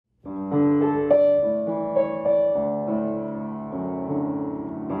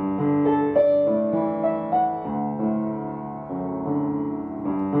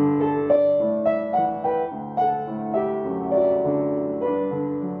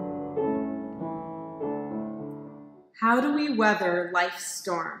How do we weather life's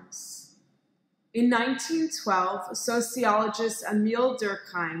storms? In 1912, sociologist Emil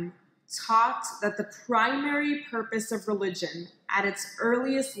Durkheim taught that the primary purpose of religion at its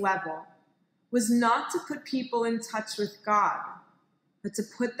earliest level was not to put people in touch with God, but to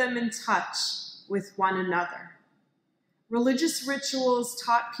put them in touch with one another. Religious rituals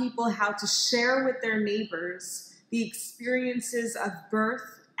taught people how to share with their neighbors the experiences of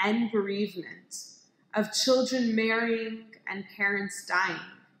birth and bereavement, of children marrying and parents dying.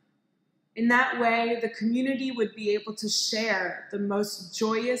 In that way, the community would be able to share the most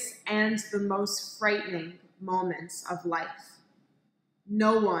joyous and the most frightening moments of life.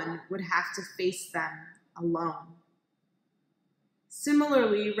 No one would have to face them alone.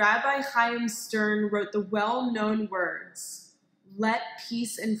 Similarly, Rabbi Chaim wrote the well-known words, "Let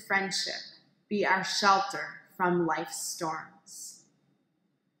peace and friendship be our shelter from life's storms."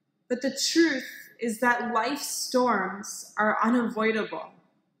 But the truth is that life's storms are unavoidable.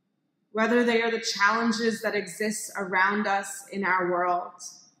 Whether they are the challenges that exist around us in our world,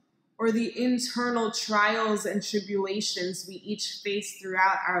 or the internal trials and tribulations we each face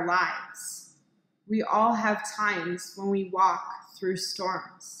throughout our lives, we all have times when we walk through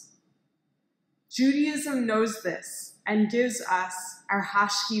storms. Judaism knows this and gives us our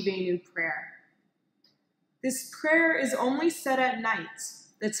Hashkiveinu prayer. This prayer is only said at night,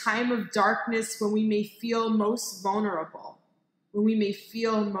 the time of darkness when we may feel most vulnerable, when we may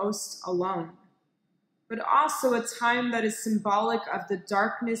feel most alone, but also a time that is symbolic of the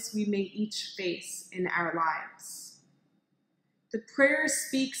darkness we may each face in our lives. The prayer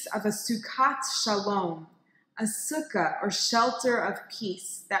speaks of a sukkat shalom, a sukkah or shelter of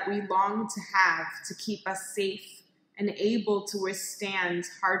peace that we long to have to keep us safe and able to withstand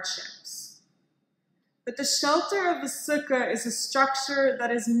hardships. But the shelter of the sukkah is a structure that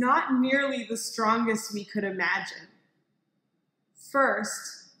is not nearly the strongest we could imagine.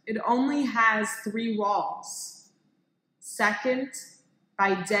 First, it only has 3 walls. Second,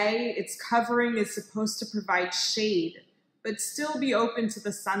 by day, its covering is supposed to provide shade, but still be open to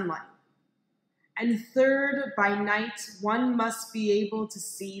the sunlight. And third, by night, one must be able to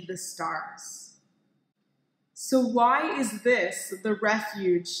see the stars. So why is this the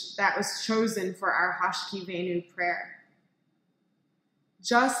refuge that was chosen for our Hashkiveinu prayer?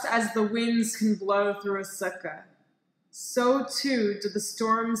 Just as the winds can blow through a sukkah, so too do the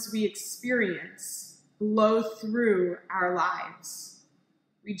storms we experience blow through our lives.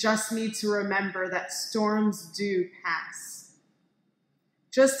 We just need to remember that storms do pass.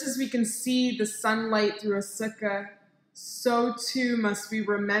 Just as we can see the sunlight through a sukkah, so too must we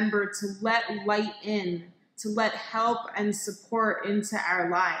remember to let light in, to let help and support into our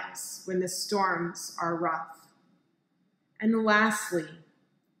lives when the storms are rough. And lastly,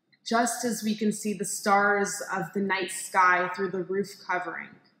 just as we can see the stars of the night sky through the roof covering,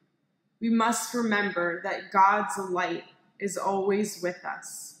 we must remember that God's light is always with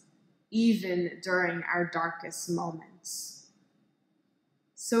us, even during our darkest moments.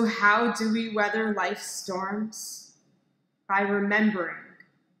 So how do we weather life's storms? By remembering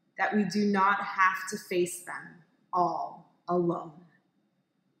that we do not have to face them all alone.